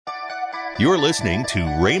You're listening to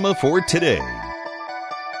Rhema for Today.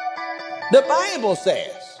 The Bible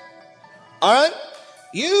says, all right,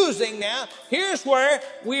 here's where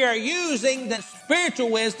we are using the spiritual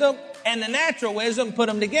wisdom and the natural wisdom, put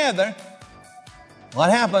them together. What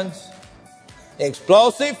happens?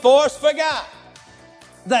 Explosive force for God.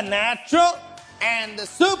 The natural and the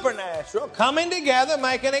supernatural coming together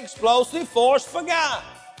make an explosive force for God.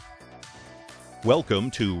 Welcome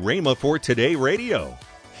to Rhema for Today Radio.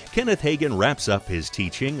 Kenneth Hagin wraps up his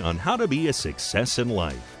teaching on how to be a success in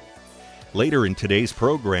life. Later in today's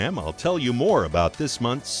program, I'll tell you more about this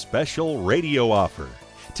month's special radio offer.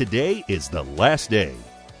 Today is the last day.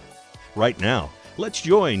 Right now, let's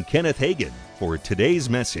join Kenneth Hagin for today's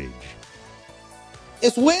message.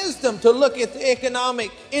 It's wisdom to look at the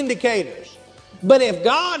economic indicators. But if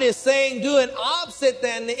God is saying do an opposite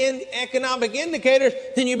than the economic indicators,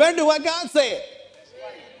 then you better do what God said.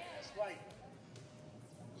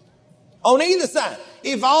 On either side,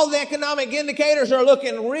 if all the economic indicators are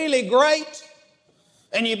looking really great,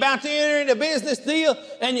 and you're about to enter into a business deal,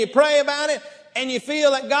 and you pray about it, and you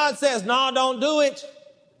feel that God says, no, don't do it.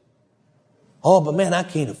 Oh, but man, I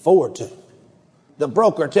can't afford to. The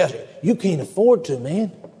broker tells you, you can't afford to,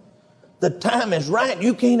 man. The time is right,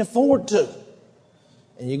 you can't afford to.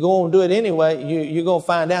 And you go and do it anyway, you're going to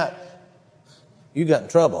find out you got in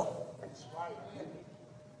trouble.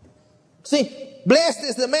 See, blessed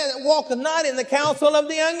is the man that walketh not in the counsel of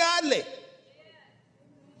the ungodly.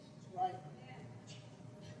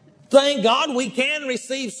 Thank God we can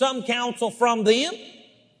receive some counsel from them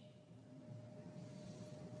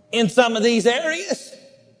in some of these areas.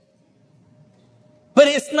 But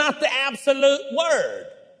it's not the absolute word.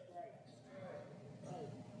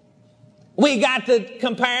 We got to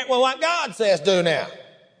compare it with what God says do now.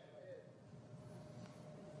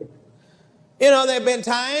 You know, there have been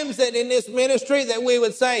times that in this ministry that we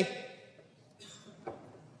would say,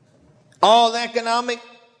 all the economic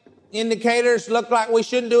indicators look like we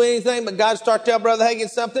shouldn't do anything, but God started to tell Brother Hagin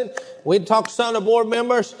something. We'd talk to some of the board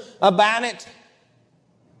members about it.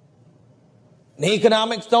 The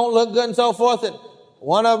economics don't look good and so forth. And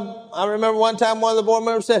I remember one time one of the board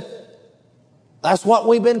members said, that's what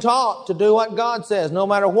we've been taught, to do what God says, no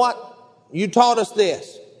matter what. You taught us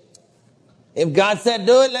this. If God said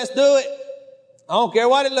do it, let's do it. I don't care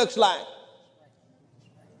what it looks like.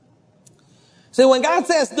 See, when God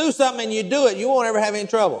says do something and you do it, you won't ever have any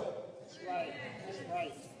trouble.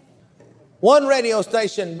 One radio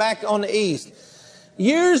station back on the east,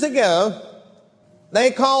 years ago, they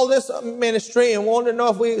called this ministry and wanted to know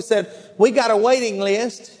if we said, we got a waiting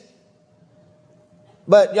list,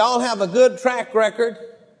 but y'all have a good track record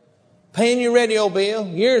paying your radio bill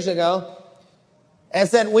years ago. And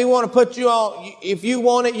said, we want to put you on, if you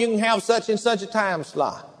want it, you can have such and such a time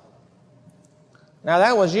slot. Now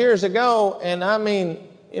that was years ago, and I mean,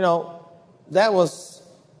 you know, that was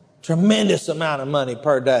tremendous amount of money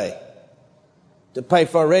per day to pay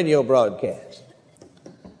for a radio broadcast.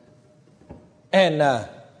 And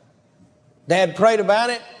Dad prayed about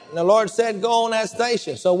it, and the Lord said, go on that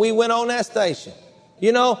station. So we went on that station.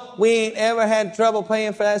 You know, we ain't ever had trouble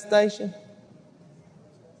paying for that station.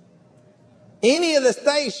 Any of the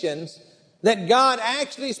stations that God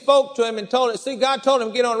actually spoke to him and told him, see, God told him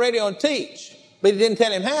to get on radio and teach, but he didn't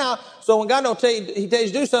tell him how. So when God don't tell you, he tells you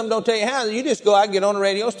to do something, don't tell you how, you just go out, get on the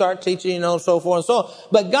radio, start teaching, you know, so forth and so on.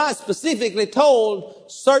 But God specifically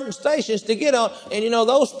told certain stations to get on, and you know,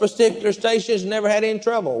 those particular stations never had any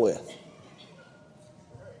trouble with.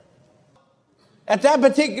 At that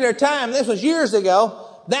particular time, this was years ago,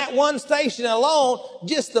 that one station alone,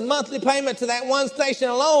 just the monthly payment to that one station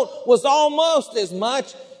alone was almost as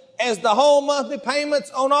much as the whole monthly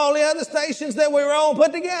payments on all the other stations that we were on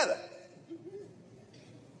put together.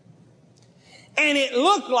 And it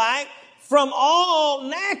looked like, from all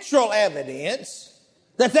natural evidence,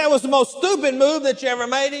 that was the most stupid move that you ever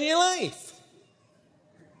made in your life.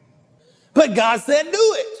 But God said do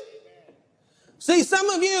it. See, some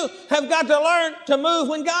of you have got to learn to move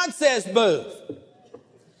when God says move.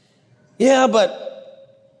 Yeah,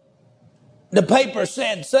 but the paper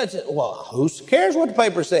said such a... Well, who cares what the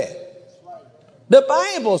paper said? The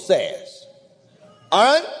Bible says.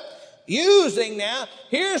 All right?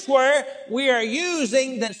 Here's where we are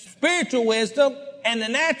using the spiritual wisdom and the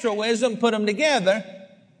natural wisdom, put them together.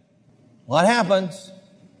 What happens?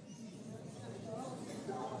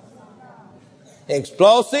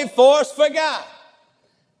 Explosive force for God.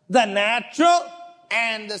 The natural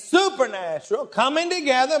and the supernatural coming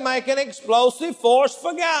together make an explosive force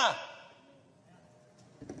for God.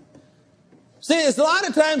 See, there's a lot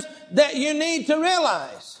of times that you need to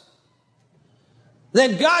realize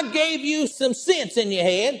that God gave you some sense in your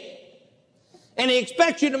head And he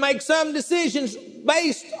expects you to make some decisions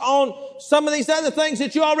based on some of these other things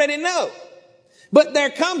that you already know. But there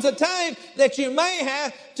comes a time that you may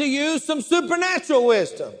have to use some supernatural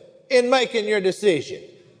wisdom in making your decision.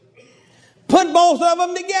 Put both of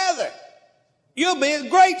them together. You'll be a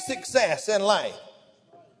great success in life.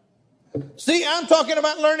 See, I'm talking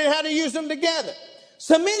about learning how to use them together.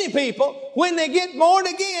 So many people, when they get born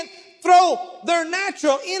again, throw their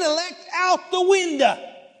natural intellect out the window.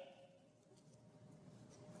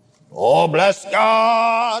 Oh, bless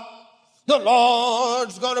God, the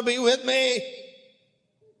Lord's going to be with me.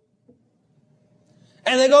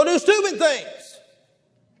 And they go do stupid things.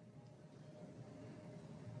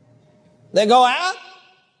 They go out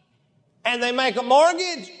and they make a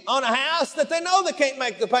mortgage on a house that they know they can't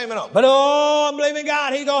make the payment on. But oh, I'm believing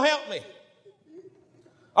God, He's going to help me.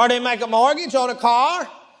 Or they make a mortgage on a car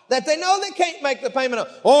that they know they can't make the payment on.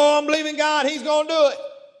 Oh, I'm believing God, He's going to do it.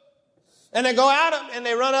 And they go out and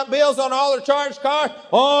they run up bills on all their charged cars.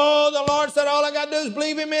 Oh, the Lord said all I got to do is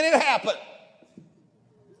believe Him and it happened.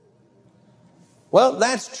 Well,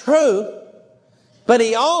 that's true. But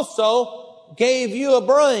He also gave you a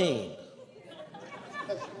brain.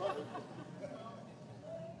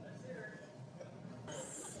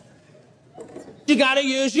 You got to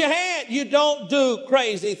use your head. You don't do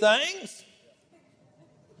crazy things.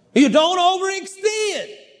 You don't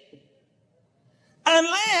overextend.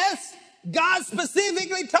 Unless God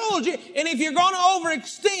specifically told you. And if you're going to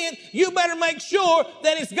overextend, you better make sure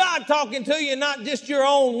that it's God talking to you, not just your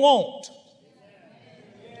own want.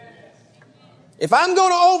 If I'm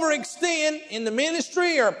going to overextend in the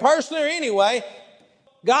ministry or personally or anyway,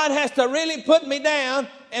 God has to really put me down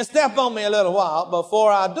and step on me a little while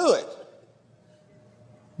before I do it.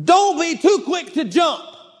 Don't be too quick to jump.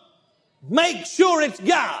 Make sure it's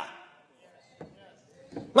God.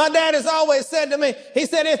 My dad has always said to me, he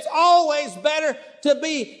said, it's always better to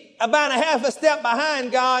be about a half a step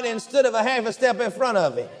behind God instead of a half a step in front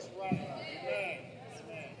of Him.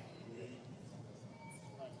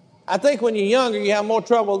 I think when you're younger, you have more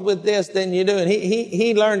trouble with this than you do. And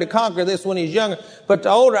he learned to conquer this when he's younger. But the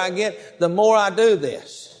older I get, the more I do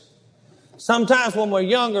this. Sometimes when we're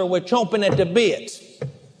younger, we're chomping at the bit.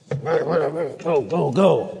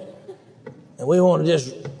 Go. And we want to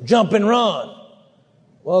just jump and run.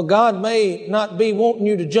 Well, God may not be wanting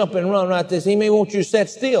you to jump and run right this. He may want you to sit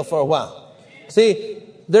still for a while. See,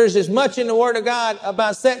 there's as much in the Word of God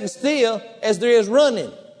about sitting still as there is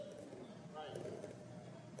running.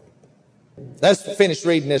 Let's finish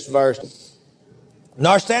reading this verse.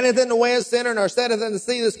 Nor standeth in the way of sinner, nor standeth in the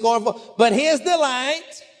seat of the scornful, but his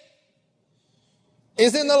delight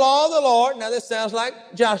is in the law of the Lord. Now this sounds like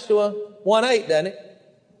Joshua 1:8, doesn't it?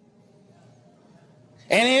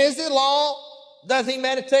 And in his law doth he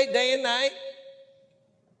meditate day and night.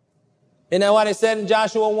 Isn't that what it said in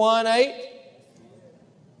Joshua 1:8?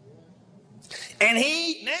 And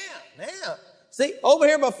he, now, see, over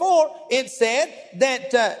here before, it said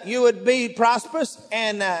that you would be prosperous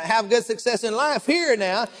and have good success in life. Here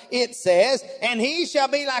now, it says, and he shall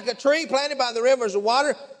be like a tree planted by the rivers of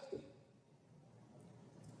water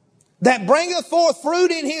that bringeth forth fruit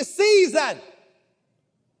in his season.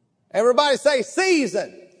 Everybody say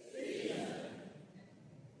season.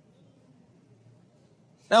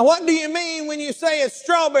 Now, what do you mean when you say it's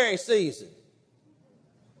strawberry season?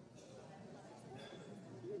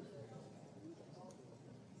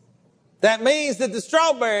 That means that the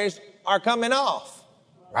strawberries are coming off,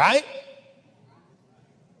 right?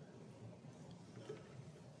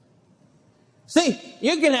 See,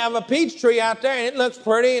 you can have a peach tree out there and it looks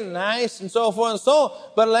pretty and nice and so forth and so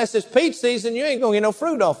on, but unless it's peach season, you ain't going to get no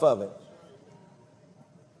fruit off of it.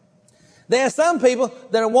 There are some people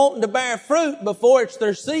that are wanting to bear fruit before it's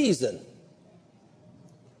their season.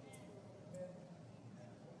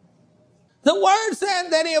 The Word said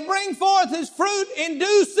that He'll bring forth His fruit in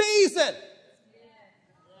due season.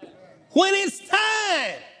 When it's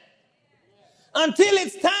time. Until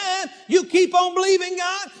it's time, you keep on believing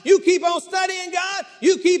God. You keep on studying God.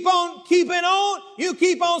 You keep on keeping on. You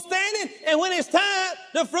keep on standing. And when it's time,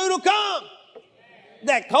 the fruit will come.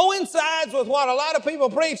 That coincides with what a lot of people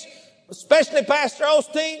preach, especially Pastor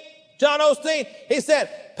Osteen, John Osteen. He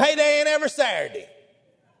said, payday ain't every Saturday.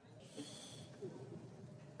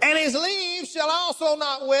 And his leaves shall also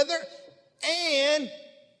not wither, and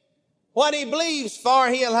what he believes for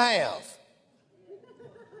he'll have.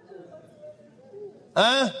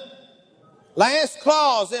 Last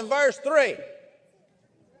clause in verse 3.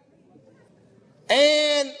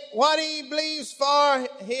 And what he believes for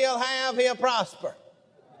he'll have, he'll prosper.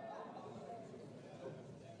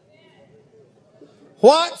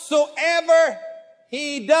 Whatsoever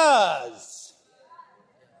he does.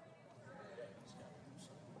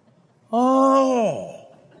 Oh.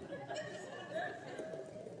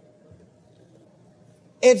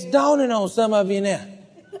 It's dawning on some of you now.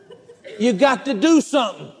 You got to do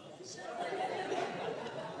something.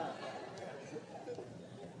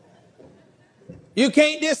 You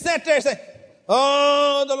can't just sit there and say,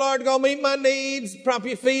 oh, the Lord's going to meet my needs. Prop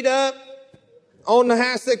your feet up on the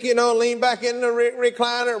hassock, lean back in the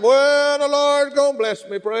recliner. Well, the Lord's going to bless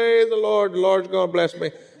me. Praise the Lord. The Lord's going to bless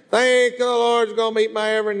me. Thank you, the Lord's going to meet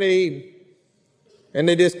my every need. And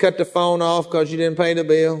they just cut the phone off because you didn't pay the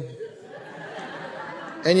bill.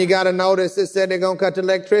 And you got a notice that said they're going to cut the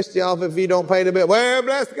electricity off if you don't pay the bill. Well,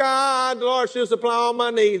 bless God, the Lord shall supply all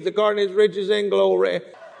my needs according to his riches in glory.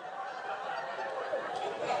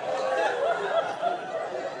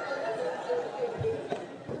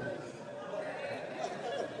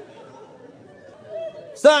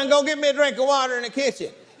 Son, go get me a drink of water in the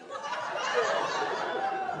kitchen.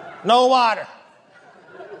 No water.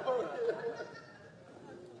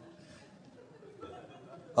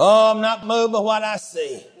 Oh, I'm not moved by what I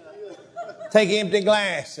see. Take an empty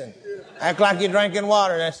glass and act like you're drinking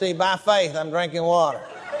water. And see, by faith, I'm drinking water.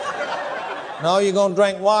 No, you're going to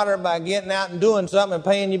drink water by getting out and doing something and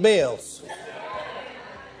paying your bills.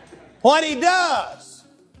 What he does.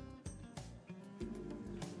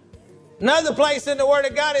 Another place in the Word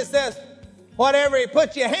of God, it says, whatever he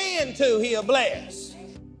puts your hand to, he'll bless.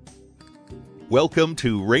 Welcome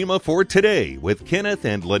to Rhema for Today with Kenneth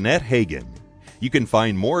and Lynette Hagin. You can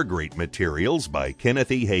find more great materials by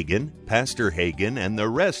Kenneth E. Hagin, Pastor Hagin, and the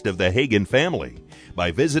rest of the Hagin family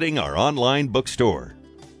by visiting our online bookstore.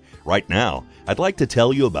 Right now, I'd like to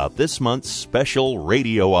tell you about this month's special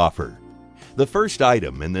radio offer. The first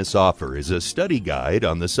item in this offer is a study guide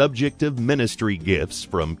on the subject of ministry gifts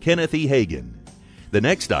from Kenneth E. Hagin. The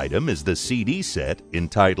next item is the CD set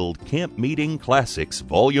entitled Camp Meeting Classics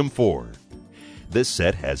Volume 4. This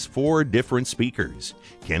set has 4 different speakers,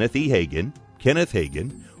 Kenneth E. Hagin, Kenneth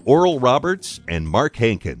Hagin, Oral Roberts, and Mark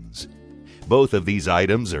Hankins. Both of these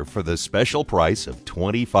items are for the special price of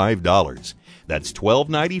 $25. That's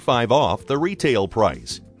 $12.95 off the retail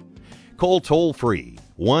price. Call toll-free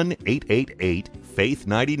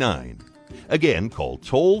 1-888-FAITH-99. Again, call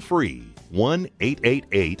toll-free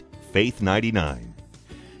 1-888-FAITH-99.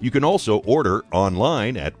 You can also order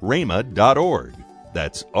online at rhema.org.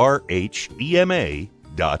 That's RHEMA.org.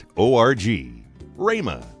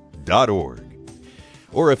 rhema.org.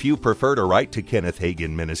 Or if you prefer to write to Kenneth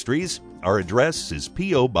Hagin Ministries, our address is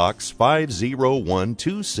P.O. Box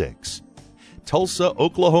 50126, Tulsa,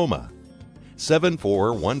 Oklahoma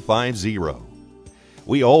 74150.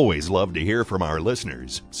 We always love to hear from our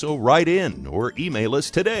listeners, so write in or email us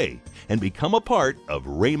today and become a part of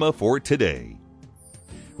Rhema for Today.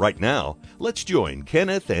 Right now, let's join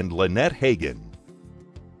Kenneth and Lynette Hagin.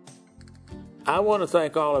 I want to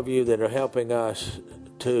thank all of you that are helping us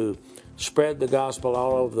to spread the gospel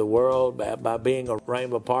all over the world by being a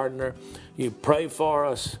Rhema partner. You pray for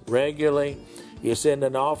us regularly. You send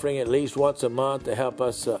an offering at least once a month to help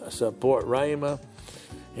us support Rhema.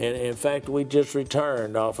 And in fact, we just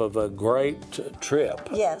returned off of a great trip.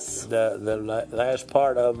 Yes. The last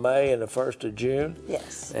part of May and the 1st of June.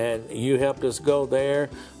 Yes. And you helped us go there.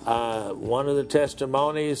 One of the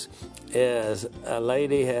testimonies is a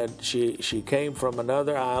lady she came from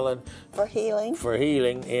another island For healing.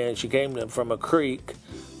 and she came from a creek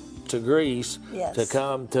to Greece. Yes. To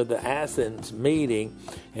come to the Athens meeting,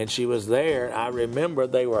 and she was there. I remember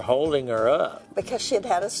they were holding her up. Because she had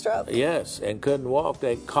had a stroke. Yes, and couldn't walk.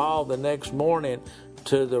 They called the next morning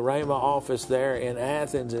to the Rhema office there in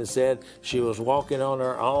Athens and said she was walking on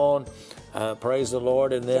her own. Praise the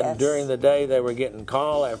Lord. And then Yes. during the day they were getting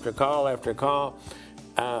call after call after call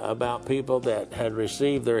about people that had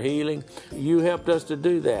received their healing. You helped us to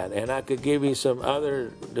do that, and I could give you some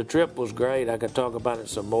other. The trip was great. I could talk about it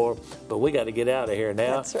some more, but we got to get out of here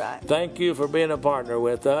now. That's right. Thank you for being a partner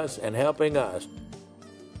with us and helping us.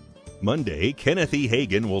 Monday, Kenneth E.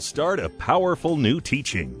 Hagin will start a powerful new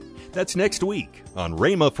teaching. That's next week on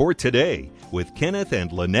Rhema for Today with Kenneth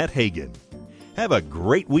and Lynette Hagin. Have a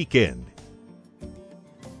great weekend